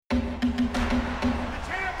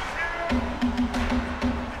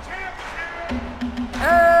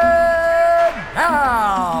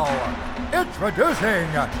Introducing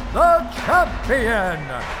the champion,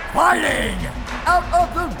 fighting out of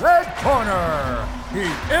the red corner. He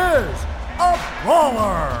is a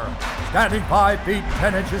brawler, standing 5 feet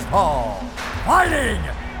 10 inches tall, fighting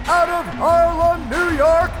out of Harlem, New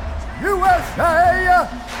York, USA,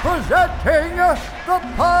 presenting the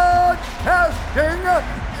podcasting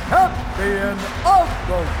champion of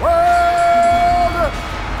the world,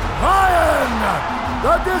 Ryan,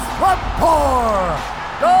 the Disruptor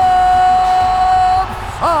Dobson.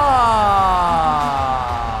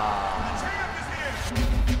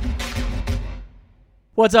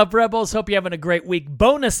 What's up, Rebels? Hope you're having a great week.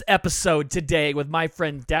 Bonus episode today with my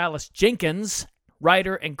friend Dallas Jenkins,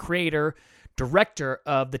 writer and creator, director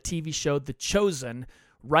of the TV show The Chosen,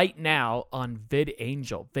 right now on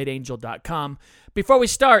VidAngel, vidangel.com. Before we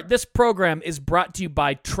start, this program is brought to you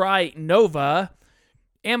by Trinova,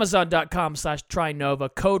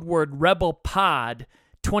 Amazon.com/Trinova, code word RebelPod,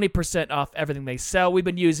 20% off everything they sell. We've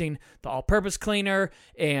been using the all-purpose cleaner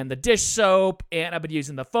and the dish soap, and I've been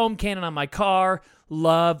using the foam cannon on my car.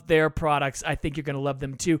 Love their products. I think you're going to love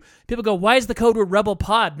them too. People go, why is the code word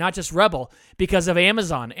RebelPod, not just Rebel? Because of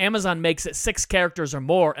Amazon. Amazon makes it 6 characters or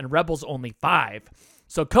more, and Rebel's only 5.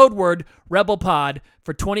 So code word RebelPod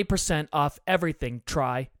for 20% off everything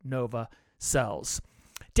Trinova sells.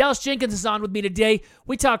 Dallas Jenkins is on with me today.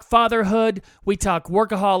 We talk fatherhood, we talk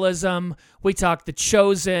workaholism, we talk The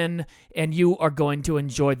Chosen, and you are going to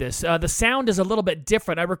enjoy this. The sound is a little bit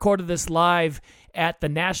different. I recorded this live at the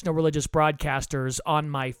National Religious Broadcasters on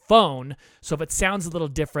my phone, so if it sounds a little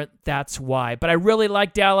different, that's why. But I really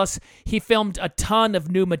like Dallas. He filmed a ton of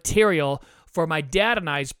new material for my dad and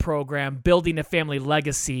I's program, Building a Family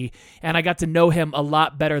Legacy, and I got to know him a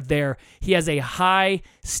lot better there. He has a high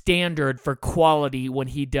standard for quality when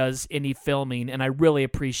he does any filming, and I really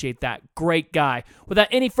appreciate that. Great guy. Without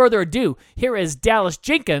any further ado, here is Dallas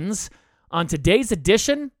Jenkins on today's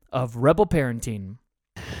edition of Rebel Parenting.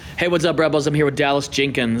 Hey, what's up, Rebels? I'm here with Dallas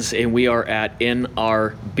Jenkins, and we are at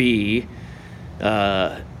NRB.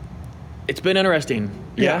 It's been interesting.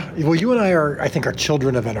 Yeah. Well, you and I are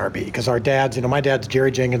children of NRB, because our dads, my dad's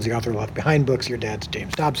Jerry Jenkins, the author of Left Behind books. Your dad's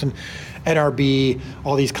James Dobson. NRB,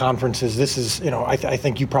 all these conferences. This is, I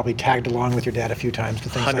think you probably tagged along with your dad a few times to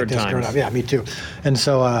things like this growing up. Yeah, me too. And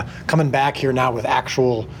so coming back here now with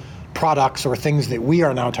actual products or things that we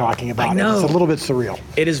are now talking about. It's a little bit surreal.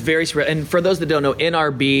 It is very surreal. And for those that don't know,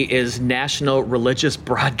 NRB is National Religious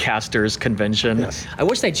Broadcasters Convention. Yes. I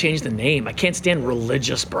wish they changed the name. I can't stand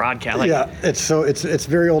religious broadcast. It's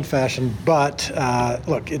very old-fashioned, but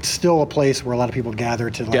look, it's still a place where a lot of people gather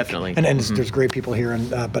to definitely. And there's great people here,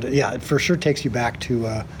 but it for sure takes you back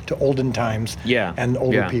to olden times. Yeah. And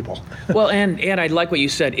older people. Well, and I like what you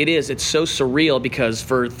said. It's so surreal because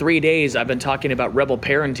for 3 days I've been talking about Rebel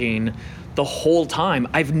Parenting the whole time.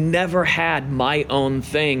 I've never had my own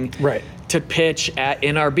thing to pitch at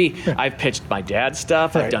NRB. Yeah. I've pitched my dad's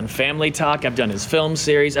stuff. I've done Family Talk. I've done his film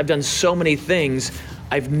series. I've done so many things.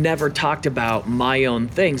 I've never talked about my own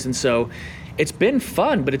things. And so it's been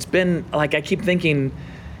fun, but it's been like, I keep thinking,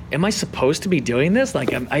 am I supposed to be doing this?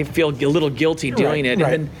 Like, I feel a little guilty doing it.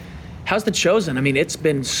 Right. And then, how's The Chosen? I mean, it's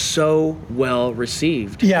been so well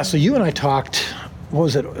received. Yeah, so you and I talked, what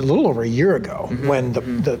was it, a little over a year ago, when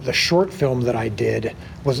the short film that I did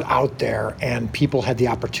was out there, and people had the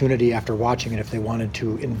opportunity after watching it, if they wanted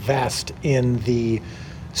to invest in the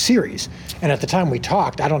series. And at the time we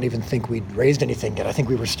talked, I don't even think we'd raised anything yet. I think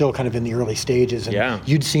we were still kind of in the early stages, and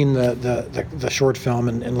you'd seen the short film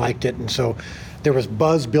and liked it, and so there was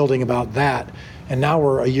buzz building about that. And now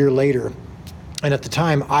we're a year later, and at the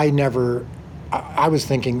time I was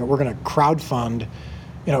thinking we're going to crowdfund.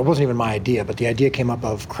 It wasn't even my idea, but the idea came up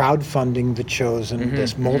of crowdfunding The Chosen,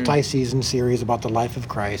 this multi-season series about the life of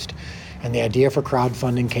Christ. And the idea for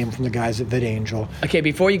crowdfunding came from the guys at VidAngel. Okay,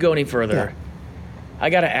 before you go any further,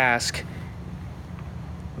 I got to ask,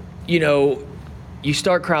 you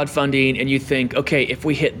start crowdfunding and you think, okay, if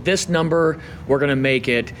we hit this number, we're going to make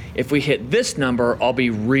it. If we hit this number, I'll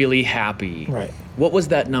be really happy. Right. What was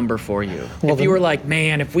that number for you? Well, if you were like,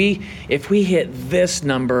 man, if we hit this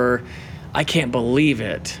number, I can't believe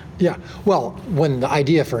it. Yeah. Well, when the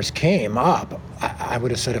idea first came up, I would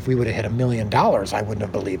have said if we would have hit $1 million, I wouldn't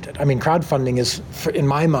have believed it. I mean, crowdfunding is, in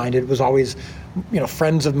my mind, it was always,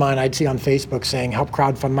 friends of mine I'd see on Facebook saying, help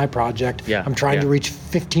crowdfund my project. Yeah. I'm trying to reach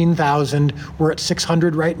 15,000. We're at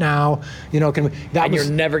 600 right now. You're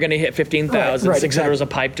never going to hit 15,000. Right, 600 exactly. was a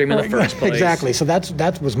pipe dream in the first place. Exactly. So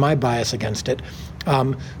that was my bias against it.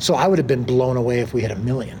 So I would have been blown away if we hit $1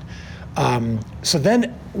 million. So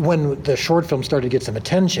then when the short film started to get some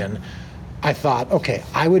attention, I thought, okay,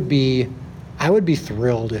 I would be I would be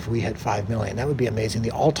thrilled if we hit 5 million. That would be amazing.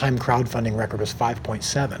 The all-time crowdfunding record was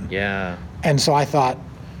 5.7. Yeah. And so I thought,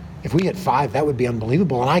 if we hit 5, that would be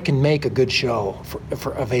unbelievable. And I can make a good show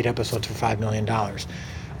of 8 episodes for $5 million.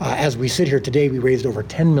 As we sit here today, we raised over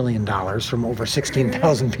 $10 million from over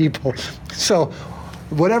 16,000 people. So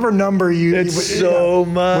whatever number It's so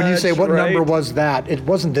much, when you say what right? number was that, it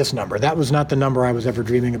wasn't this number. That was not the number I was ever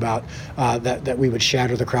dreaming about, that we would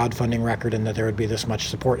shatter the crowdfunding record and that there would be this much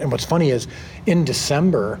support. And what's funny is in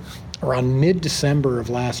December, around mid-December of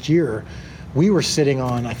last year, we were sitting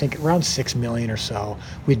on, I think, around 6 million or so.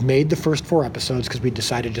 We'd made the first 4 episodes because we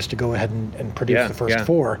decided just to go ahead and produce the first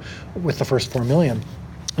 4 with the first 4 million.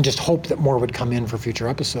 And just hope that more would come in for future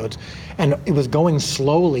episodes. And it was going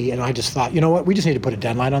slowly, and I just thought, you know what, we just need to put a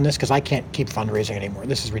deadline on this because I can't keep fundraising anymore.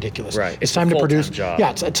 This is ridiculous. Right. It's time to produce. Job.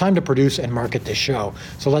 Yeah, it's time to produce and market this show.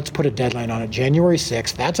 So let's put a deadline on it. January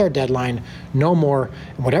 6th, that's our deadline. No more.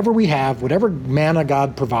 And whatever we have, whatever manna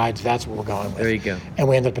God provides, that's what we're going with. There you go. And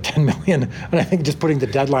we ended up at 10 million. And I think just putting the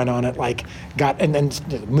deadline on it, and then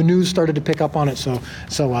the news started to pick up on it.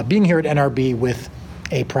 So being here at NRB with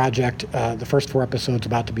a project, the first 4 episodes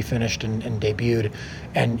about to be finished and debuted,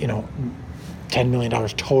 and $10 million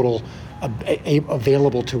total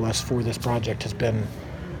available to us for this project has been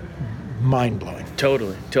mind-blowing.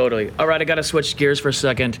 Totally. All right, I got to switch gears for a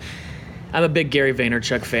second. I'm a big Gary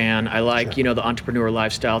Vaynerchuk fan. I like, the entrepreneur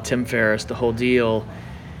lifestyle, Tim Ferriss, the whole deal.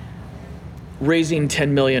 Raising $10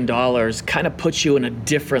 million kind of puts you in a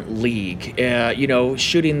different league.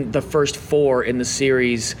 Shooting the first 4 in the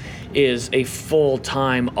series is a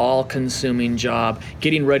full-time, all-consuming job.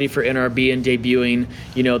 Getting ready for NRB and debuting,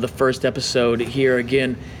 the first episode here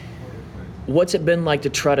again. What's it been like to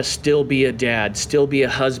try to still be a dad, still be a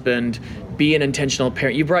husband, be an intentional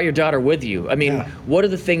parent? You brought your daughter with you. I mean, What are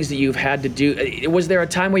the things that you've had to do? Was there a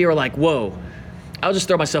time where you were like, whoa, I'll just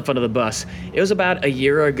throw myself under the bus? It was about a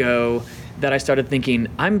year ago that I started thinking,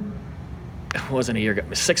 it wasn't a year ago,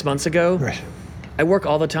 6 months ago. Right. I work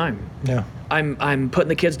all the time. Yeah. I'm putting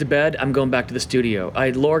the kids to bed. I'm going back to the studio.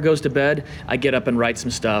 Laura goes to bed. I get up and write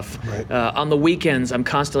some stuff. Right. On the weekends, I'm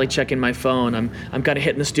constantly checking my phone. I'm kind of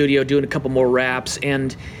hitting the studio, doing a couple more raps,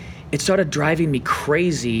 and it started driving me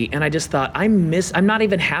crazy. And I just thought, I'm not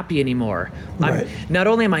even happy anymore. Right. Not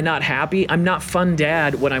only am I not happy, I'm not fun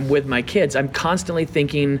dad when I'm with my kids. I'm constantly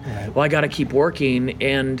thinking, well, I got to keep working,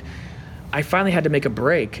 and I finally had to make a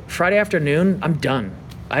break. Friday afternoon, I'm done.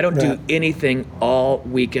 I don't do anything all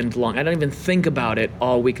weekend long. I don't even think about it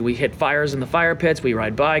all weekend. We hit fires in the fire pits. We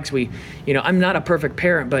ride bikes. I'm not a perfect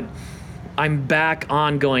parent, but I'm back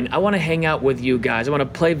on going, I want to hang out with you guys. I want to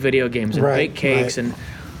play video games and bake cakes. And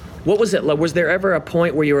what was it like? Was there ever a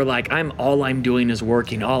point where you were like, all I'm doing is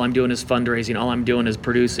working. All I'm doing is fundraising. All I'm doing is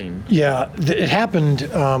producing? Yeah, it happened.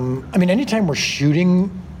 Anytime we're shooting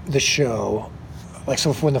the show,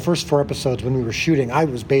 so when the first 4 episodes, when we were shooting, I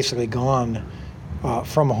was basically gone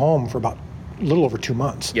from home for about a little over 2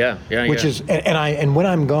 months. Yeah. Which is, and when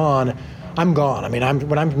I'm gone, I'm gone.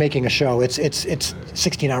 When I'm making a show, it's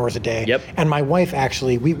 16 hours a day. Yep. And my wife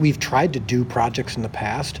actually, we've tried to do projects in the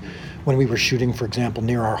past when we were shooting, for example,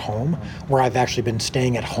 near our home, where I've actually been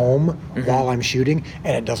staying at home while I'm shooting,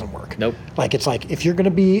 and it doesn't work. Nope. It's like if you're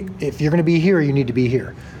gonna be here, you need to be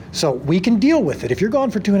here. So we can deal with it. If you're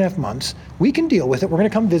gone for 2.5 months, we can deal with it. We're going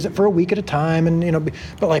to come visit for a week at a time, and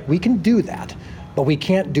but we can do that. But we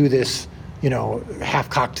can't do this,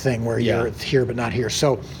 half-cocked thing where you're here but not here.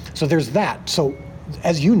 So there's that. So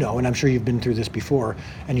as you know, and I'm sure you've been through this before,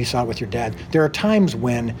 and you saw it with your dad, there are times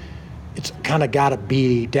when it's kind of got to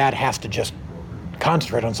be, dad has to just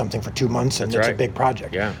concentrate on something for 2 months, and it's a big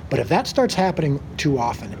project. Yeah. But if that starts happening too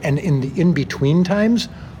often, and in the in-between times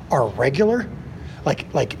are regular,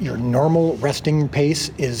 like your normal resting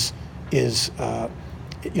pace is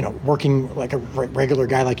working like a regular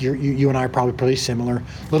guy, like you and I are probably pretty similar.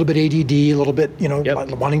 A little bit ADD, a little bit,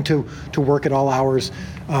 wanting to work at all hours.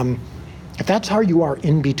 If that's how you are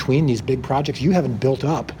in between these big projects, you haven't built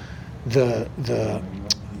up the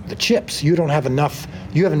chips. You don't have enough.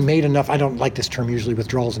 You haven't made enough. I don't like this term usually,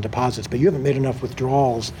 withdrawals and deposits, but you haven't made enough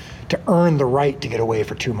withdrawals to earn the right to get away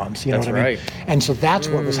for 2 months. You know what I mean? Right. And so that's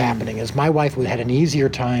what was happening. Is my wife had an easier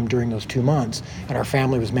time during those 2 months, and our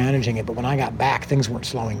family was managing it. But when I got back, things weren't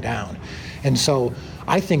slowing down. And so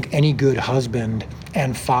I think any good husband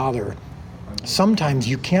and father, sometimes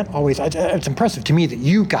you can't always, it's impressive to me that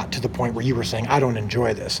you got to the point where you were saying, I don't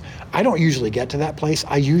enjoy this. I don't usually get to that place.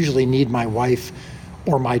 I usually need my wife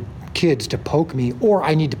or my kids to poke me, or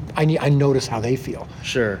I notice how they feel.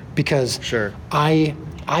 Sure. Because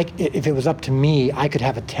if it was up to me, I could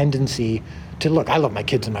have a tendency look, I love my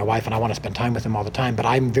kids and my wife, and I want to spend time with them all the time, but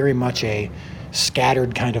I'm very much a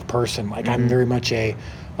scattered kind of person. Like, I'm very much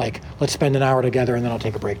let's spend an hour together, and then I'll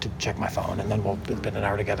take a break to check my phone, and then we'll spend an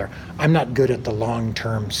hour together. I'm not good at the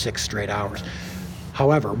long-term 6 straight hours.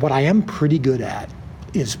 However, what I am pretty good at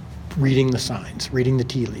is reading the signs, reading the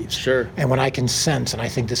tea leaves. Sure. And when I can sense, and I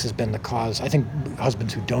think this has been the cause, I think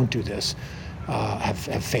husbands who don't do this have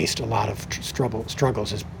faced a lot of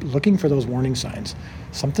struggles, is looking for those warning signs.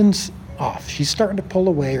 Something's off. She's starting to pull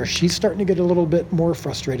away, or she's starting to get a little bit more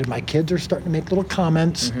frustrated. My kids are starting to make little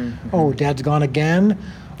comments. Oh, Dad's gone again?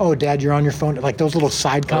 Oh, Dad, you're on your phone. Like those little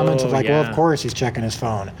side comments of well, of course he's checking his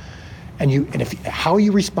phone. And how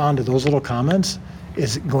you respond to those little comments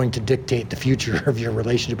is going to dictate the future of your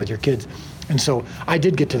relationship with your kids. And so I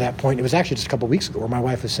did get to that point. It was actually just a couple of weeks ago where my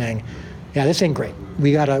wife was saying, yeah, this ain't great.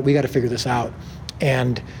 We gotta figure this out.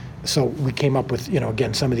 And so we came up with,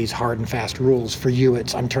 again, some of these hard and fast rules. For you,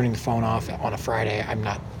 it's I'm turning the phone off on a Friday. I'm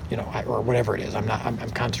not, or whatever it is. I'm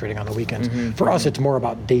concentrating on the weekends. For us, it's more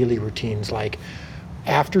about daily routines, like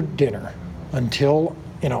after dinner until,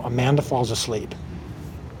 Amanda falls asleep.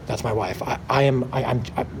 That's my wife. I'm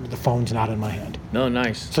the phone's not in my hand. No,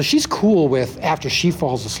 nice. So she's cool with after she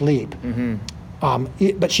falls asleep.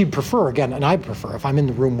 But she'd prefer, again, and I prefer, if I'm in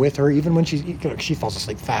the room with her, even when she falls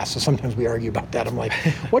asleep fast, so sometimes we argue about that. I'm like,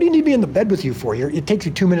 what do you need to be in the bed with you for? It takes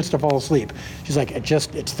you 2 minutes to fall asleep. She's like,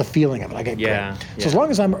 it's the feeling of it. I get great. So as long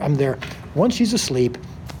as I'm there, once she's asleep,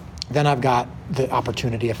 then I've got the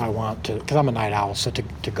opportunity, if I want to, because I'm a night owl, so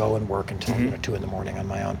to go and work until 2 in the morning on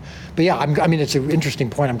my own. But yeah, it's an interesting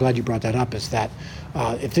point. I'm glad you brought that up. Is that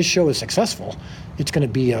if this show is successful, it's going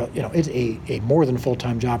to be it's a more than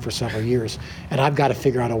full-time job for several years, and I've got to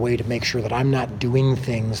figure out a way to make sure that I'm not doing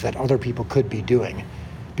things that other people could be doing.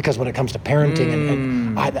 Because when it comes to parenting,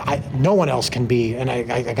 and I no one else can be, and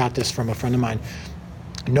I got this from a friend of mine.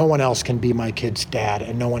 No one else can be my kid's dad,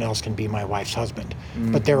 and no one else can be my wife's husband.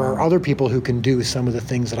 But there are other people who can do some of the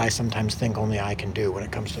things that I sometimes think only I can do when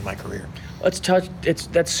it comes to my career. It's tough.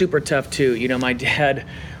 That's super tough too. My dad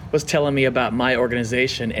was telling me about my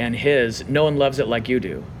organization and his. No one loves it like you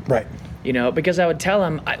do. Right. Because I would tell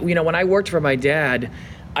him, when I worked for my dad,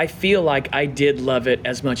 I feel like I did love it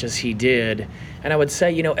as much as he did. And I would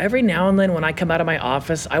say, every now and then when I come out of my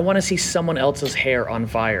office, I want to see someone else's hair on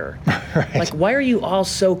fire. Right. Like, why are you all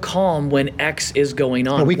so calm when X is going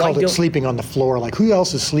on? Yeah, we called it sleeping on the floor. Like, who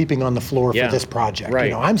else is sleeping on the floor for this project?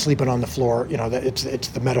 Right. I'm sleeping on the floor. It's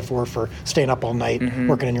the metaphor for staying up all night,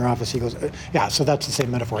 working in your office. He goes, yeah, so that's the same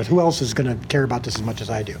metaphor. Who else is going to care about this as much as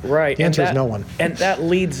I do? Right. The answer is no one. And that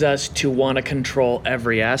leads us to want to control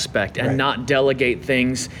every aspect and not delegate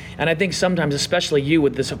things. And I think sometimes, especially you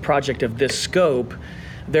with this project of this scope,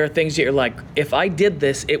 there are things that you're like, if I did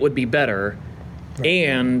this, it would be better,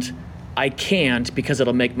 and I can't because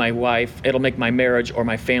it'll make my marriage or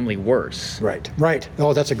my family worse. Right.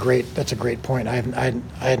 Oh, that's a great point. I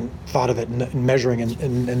hadn't thought of it in measuring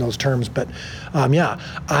in those terms, but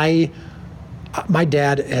my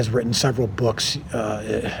dad has written several books,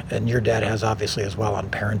 and your dad has obviously as well, on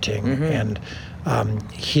parenting, and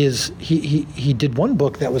he did one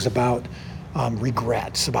book that was about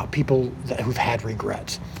regrets, about people who've had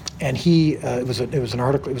regrets, and it was an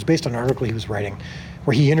article. It was based on an article he was writing,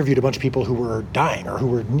 where he interviewed a bunch of people who were dying or who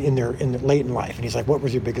were in late in life, and he's like, "What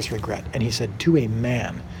was your biggest regret?" And he said, to a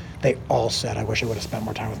man, they all said, "I wish I would have spent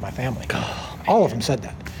more time with my family." Oh, all of them said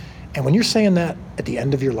that. And when you're saying that at the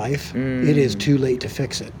end of your life, it is too late to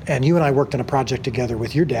fix it. And you and I worked on a project together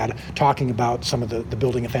with your dad, talking about some of the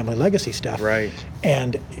building a family legacy stuff. Right.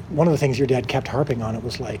 And one of the things your dad kept harping on, it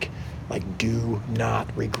was like, do not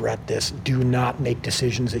regret this. Do not make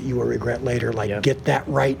decisions that you will regret later. Get that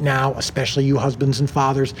right now, especially you husbands and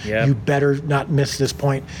fathers. Yep. You better not miss this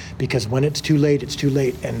point, because when it's too late, it's too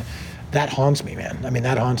late. And that haunts me, man.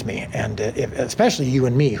 That haunts me. And especially you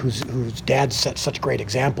and me, whose dads set such great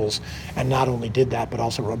examples, and not only did that, but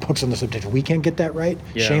also wrote books on the subject. If we can't get that right,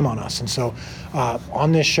 shame on us. And so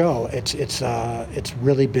on this show, it's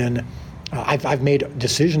really been, I've made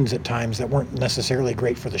decisions at times that weren't necessarily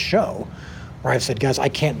great for the show, where I've said, guys, I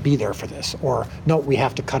can't be there for this. Or, no, we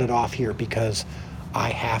have to cut it off here because I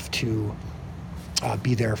have to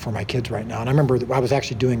be there for my kids right now. And I remember that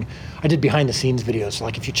I did behind the scenes videos. So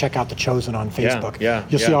if you check out The Chosen on Facebook,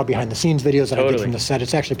 you'll see all behind the scenes videos that I did from the set.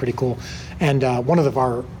 It's actually pretty cool. And one of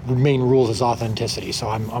our main rules is authenticity. So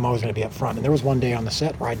I'm always going to be up front. And there was one day on the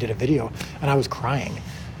set where I did a video and I was crying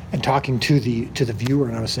and talking to the viewer,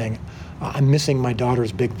 and I was saying, I'm missing my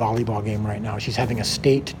daughter's big volleyball game right now. She's having a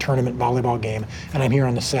state tournament volleyball game, and I'm here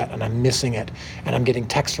on the set, and I'm missing it. And I'm getting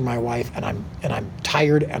texts from my wife, and I'm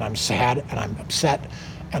tired, and I'm sad, and I'm upset,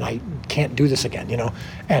 and I can't do this again, you know?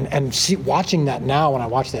 And watching that now, when I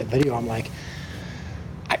watch that video, I'm like,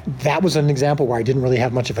 that was an example where I didn't really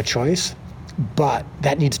have much of a choice, but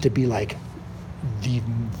that needs to be like the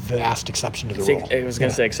vast exception to the rule. I was going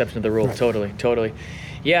to say exception to the rule. Right. Totally.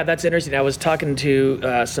 Yeah, that's interesting. I was talking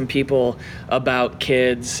to some people about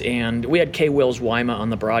kids, and we had Kay Wills Wyma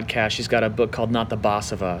on the broadcast. She's got a book called Not the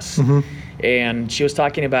Boss of Us. And she was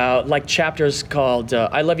talking about like chapters called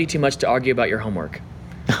I Love You Too Much to Argue About Your Homework.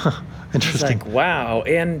 Interesting. It's like, wow.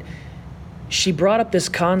 And she brought up this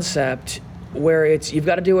concept where you've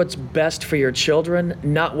got to do what's best for your children,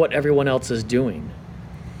 not what everyone else is doing.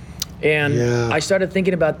 And I started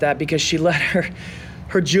thinking about that because she let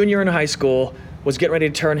her junior in high school was getting ready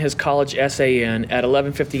to turn his college essay in at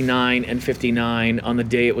 11:59 and 59 on the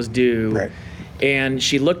day it was due. Right. And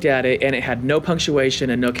she looked at it, and it had no punctuation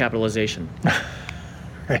and no capitalization.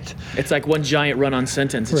 Right. It's like one giant run-on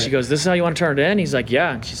sentence. And she goes, "This is how you want to turn it in?" He's like,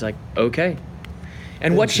 "Yeah." And she's like, "Okay."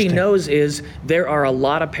 And what she knows is there are a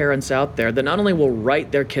lot of parents out there that not only will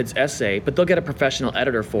write their kid's essay, but they'll get a professional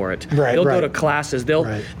editor for it. They'll go to classes.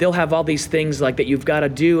 They'll have all these things like that you've got to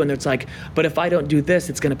do, and it's like, but if I don't do this,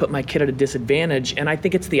 it's going to put my kid at a disadvantage. And I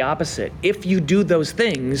think it's the opposite. If you do those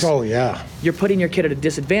things, you're putting your kid at a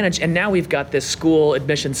disadvantage. And now we've got this school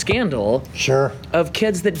admission scandal of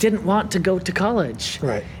kids that didn't want to go to college.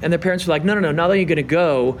 Right. And their parents were like, no, not only are you going to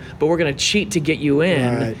go, but we're going to cheat to get you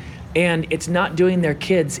in. Right. And it's not doing their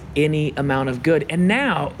kids any amount of good. And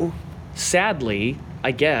now, sadly,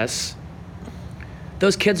 I guess,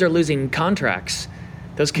 those kids are losing contracts.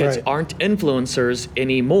 Those kids aren't influencers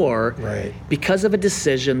anymore because of a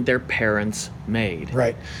decision their parents made.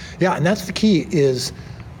 Right. Yeah, and that's the key is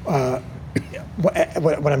when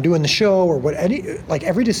I'm doing the show or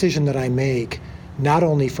every decision that I make, not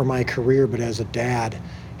only for my career but as a dad,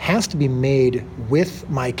 has to be made with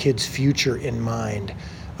my kid's future in mind.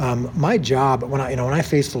 My job, when I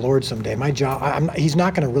face the Lord someday, my job, he's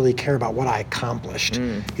not going to really care about what I accomplished.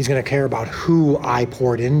 He's going to care about who I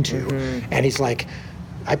poured into. And he's like,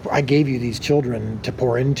 I gave you these children to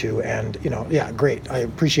pour into, and great. I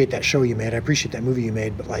appreciate that show you made. I appreciate that movie you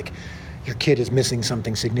made, but like, your kid is missing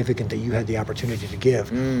something significant that you had the opportunity to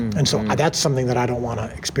give. And so that's something that I don't want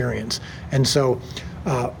to experience. And so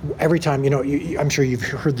every time, I'm sure you've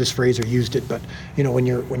heard this phrase or used it, but when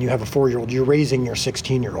you have a 4-year-old, you're raising your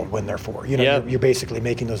 16-year-old when they're 4. You're basically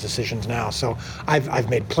making those decisions now. So I've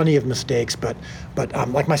made plenty of mistakes, but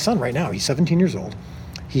like my son right now, he's 17 years old.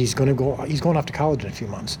 He's going off to college in a few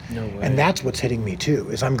months. No way. And that's what's hitting me too,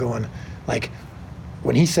 is I'm going like,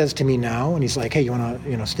 when he says to me now, and he's like, "Hey, you want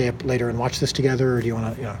to, stay up later and watch this together, or do you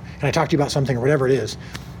want to, can I talk to you about something or whatever it is?"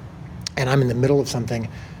 And I'm in the middle of something.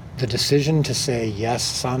 The decision to say, "Yes,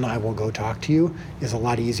 son, I will go talk to you," is a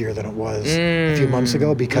lot easier than it was a few months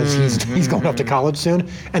ago because he's going off to college soon.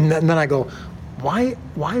 And then I go, why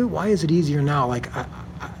is it easier now? Like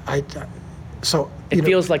It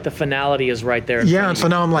feels like the finality is right there. Yeah, and so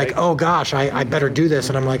now I'm like, oh gosh, I better do this.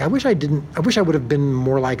 And I'm like, I wish I would have been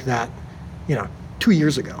more like that, 2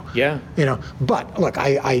 years ago. Yeah. But look,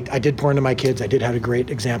 I did pour into my kids. I did have a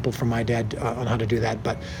great example from my dad on how to do that.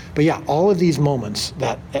 But yeah, all of these moments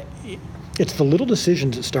that it's the little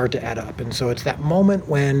decisions that start to add up. And so it's that moment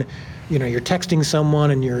when, you're texting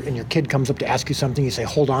someone and your kid comes up to ask you something. You say,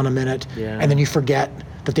 "Hold on a minute," and then you forget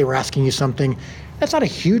that they were asking you something. That's not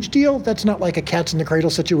a huge deal. That's not like a cats in the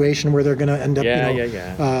cradle situation where they're going to end up,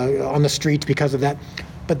 on the streets because of that.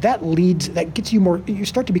 But that gets you more, you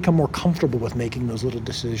start to become more comfortable with making those little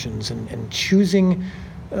decisions and choosing,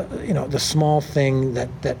 the small thing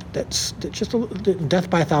that's just death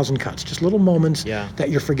by a thousand cuts, just little moments that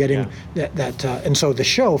you're forgetting and so the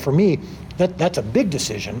show for me, that's a big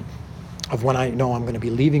decision of when I know I'm going to be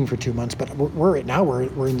leaving for 2 months, but we're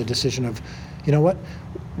in the decision of,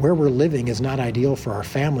 where we're living is not ideal for our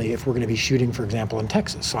family if we're going to be shooting, for example, in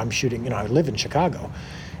Texas. So I'm shooting, I live in Chicago.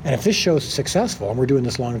 And if this show's successful and we're doing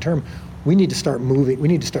this long term, we need to start moving. We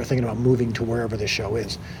need to start thinking about moving to wherever this show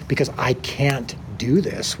is, because I can't do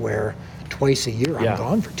this where twice a year I'm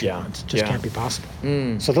gone for 2 months. It just can't be possible.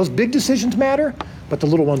 So those big decisions matter, but the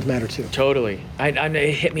little ones matter too. Totally.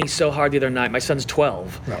 It hit me so hard the other night. My son's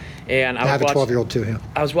 12. Right. And I have a 12-year-old too, yeah.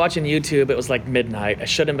 I was watching YouTube. It was like midnight. I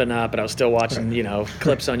shouldn't have been up, but I was still watching,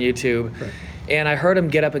 clips on YouTube. Right. And I heard him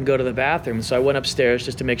get up and go to the bathroom. So I went upstairs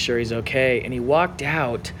just to make sure he's okay. And he walked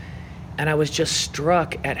out, and I was just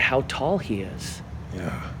struck at how tall he is.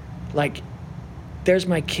 Yeah. Like, there's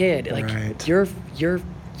my kid. Like, you're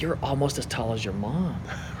you're almost as tall as your mom.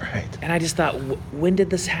 Right. And I just thought, when did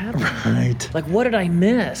this happen? Right. Like, what did I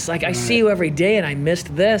miss? Like, I see you every day, and I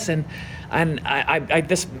missed this, and I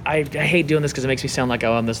hate doing this because it makes me sound like,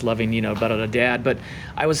 oh, I'm this loving, butt of a dad. But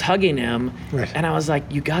I was hugging him, Right. and I was like,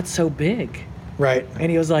 you got so big. Right.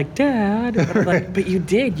 And he was like, Dad. But I'm like, but you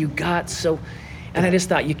did. You got so. And I just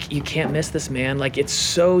thought, you can't miss this, man. Like, it's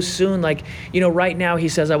so soon. Like, right now he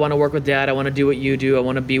says, I want to work with Dad. I want to do what you do. I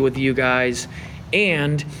want to be with you guys.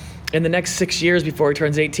 And in the next 6 years before he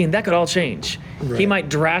turns 18, that could all change. Right. He might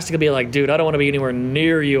drastically be like, dude, I don't want to be anywhere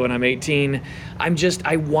near you when I'm 18.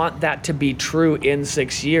 I want that to be true in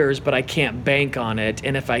 6 years, but I can't bank on it.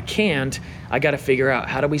 And if I can't, I got to figure out,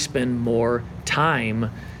 how do we spend more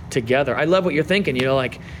time together? I love what you're thinking,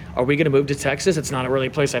 like, are we going to move to Texas? It's not really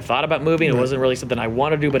a place I thought about moving. It wasn't really something I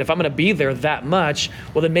want to do, but if I'm going to be there that much,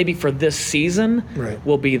 well, then maybe for this season,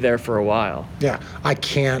 we'll be there for a while. Yeah, I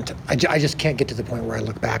just can't get to the point where I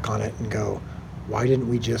look back on it and go, why didn't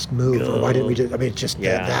we just move? Or why didn't we just, it's just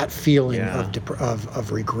that feeling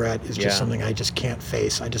of regret is just something I just can't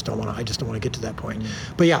face. I just don't want to get to that point.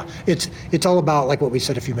 But yeah, it's all about, like what we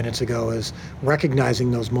said a few minutes ago, is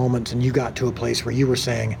recognizing those moments, and you got to a place where you were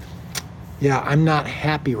saying, yeah, I'm not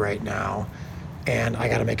happy right now, and I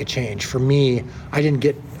got to make a change. For me, I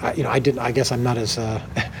guess I'm not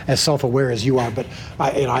as self-aware as you are, but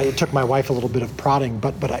it took my wife a little bit of prodding,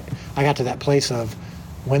 but I got to that place of,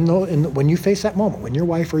 when you face that moment, when your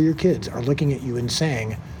wife or your kids are looking at you and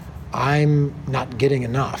saying, I'm not getting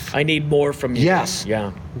enough. I need more from you. Yes.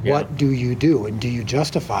 Yeah. What do you do? And do you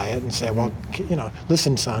justify it and say, well,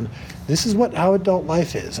 listen, son, this is how adult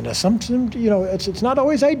life is. And sometimes, it's not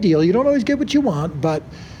always ideal. You don't always get what you want, but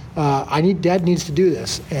Dad needs to do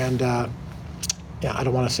this. And I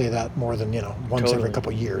don't want to say that more than, once every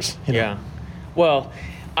couple of years. Yeah. Well,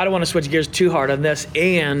 I don't want to switch gears too hard on this.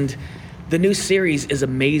 And the new series is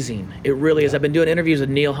amazing. It really is. I've been doing interviews with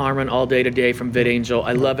Neil Harmon all day today from VidAngel.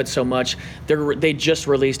 I love it so much. They just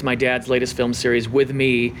released my dad's latest film series with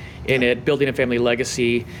me in it, Building a Family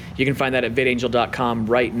Legacy. You can find that at vidangel.com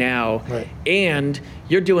right now. Right. And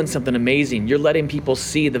you're doing something amazing. You're letting people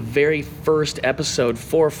see the very first episode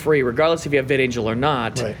for free, regardless if you have VidAngel or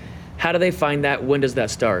not. Right. How do they find that? When does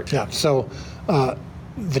that start? Yeah, so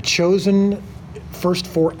The Chosen first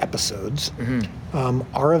 4 episodes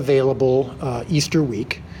are available Easter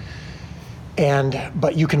week,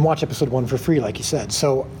 but you can watch episode 1 for free, like you said.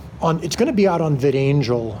 So it's going to be out on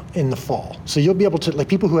VidAngel in the fall. So you'll be able to, like,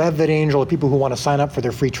 people who have VidAngel, or people who want to sign up for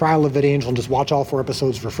their free trial of VidAngel and just watch all 4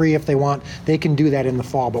 episodes for free if they want, they can do that in the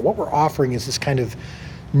fall. But what we're offering is this kind of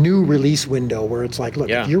new release window where it's like, look,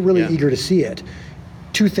 if you're really eager to see it,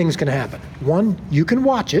 2 things can happen. One, you can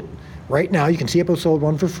watch it right now. You can see episode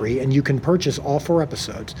 1 for free, and you can purchase all 4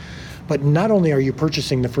 episodes. But not only are you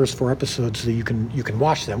purchasing the first 4 episodes so you can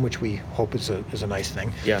watch them, which we hope is a nice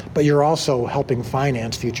thing, but you're also helping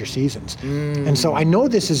finance future seasons. And so I know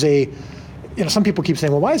this is some people keep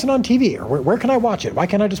saying, well, why isn't it on TV? Or where can I watch it? Why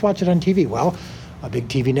can't I just watch it on TV? Well, a big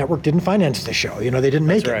TV network didn't finance the show. They didn't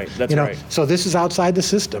make it. That's right. So this is outside the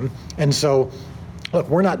system. And so, look,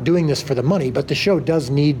 we're not doing this for the money, but the show does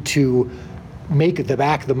need to make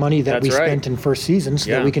back the money that we spent in first season so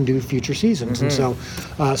that we can do future seasons. And so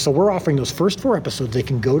we're offering those first 4 episodes. They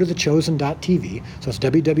can go to thechosen.tv. So it's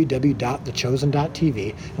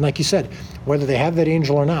www.thechosen.tv. And like you said, whether they have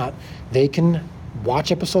VidAngel or not, they can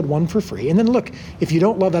watch episode 1 for free. And then look, if you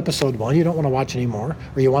don't love episode 1, you don't want to watch anymore,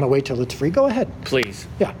 or you want to wait till it's free, go ahead. Please.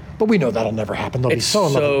 Yeah. But we know that'll never happen. They'll It's be so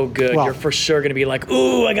in love so with it. good. Well, You're for sure going to be like,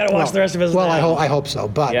 ooh, I got to watch the rest of it. Well, I hope so.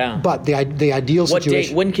 But the ideal What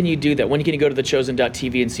situation. date? When can you do that? When can you go to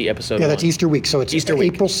thechosen.tv and see episode 1? Yeah, that's Easter week. So it's Easter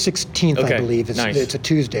week. April 16th, I believe. It's a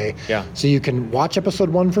Tuesday. Yeah. So you can watch episode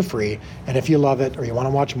 1 for free, and if you love it or you want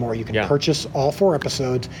to watch more, you can purchase all 4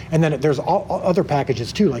 episodes. And then there's all other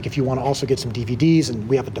packages too. Like if you want to also get some DVDs, and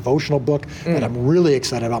we have a devotional book that I'm really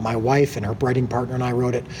excited about. My wife and her writing partner and I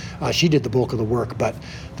wrote it. She did the bulk of the work, but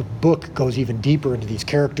the book goes even deeper into these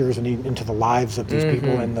characters and into the lives of these people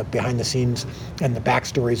and the behind the scenes and the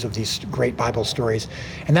backstories of these great Bible stories.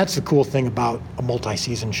 And that's the cool thing about a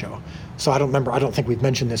multi-season show. So I don't think we've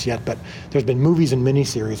mentioned this yet, but there's been movies and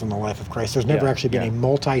miniseries on the life of Christ. There's never actually been a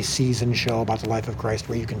multi-season show about the life of Christ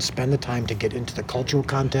where you can spend the time to get into the cultural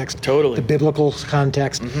context, the biblical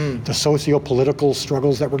context, the socio-political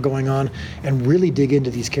struggles that were going on, and really dig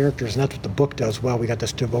into these characters. And that's what the book does well. We got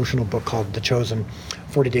this devotional book called The Chosen,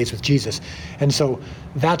 40 Days with Jesus. And so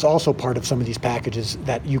that's also part of some of these packages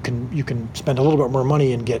that you can spend a little bit more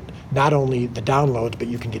money and get not only the downloads, but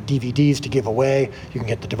you can get DVDs to give away. You can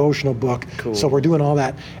get the devotional book. Cool. So we're doing all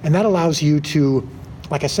that. And that allows you to,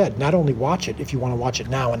 like I said, not only watch it if you want to watch it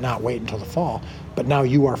now and not wait until the fall, but now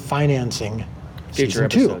you are financing Future season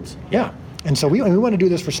 2. episodes. Yeah. And so we want to do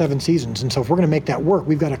this for 7 seasons. And so if we're going to make that work,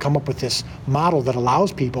 we've got to come up with this model that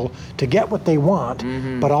allows people to get what they want,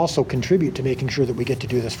 but also contribute to making sure that we get to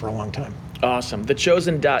do this for a long time. Awesome.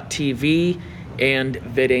 TheChosen.tv and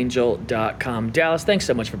VidAngel.com. Dallas, thanks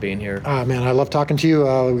so much for being here. Man, I love talking to you.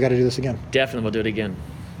 We got to do this again. Definitely, we'll do it again.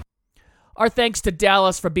 Our thanks to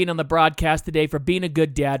Dallas for being on the broadcast today, for being a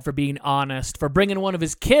good dad, for being honest, for bringing one of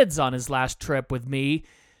his kids on his last trip with me.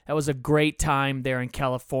 That was a great time there in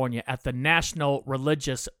California at the National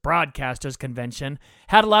Religious Broadcasters Convention.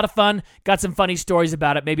 Had a lot of fun. Got some funny stories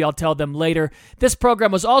about it. Maybe I'll tell them later. This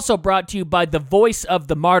program was also brought to you by the Voice of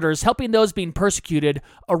the Martyrs, helping those being persecuted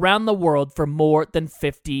around the world for more than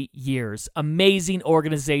 50 years. Amazing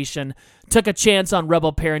organization. Took a chance on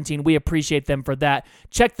rebel parenting. We appreciate them for that.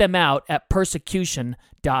 Check them out at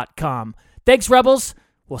persecution.com. Thanks, Rebels.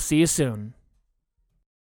 We'll see you soon.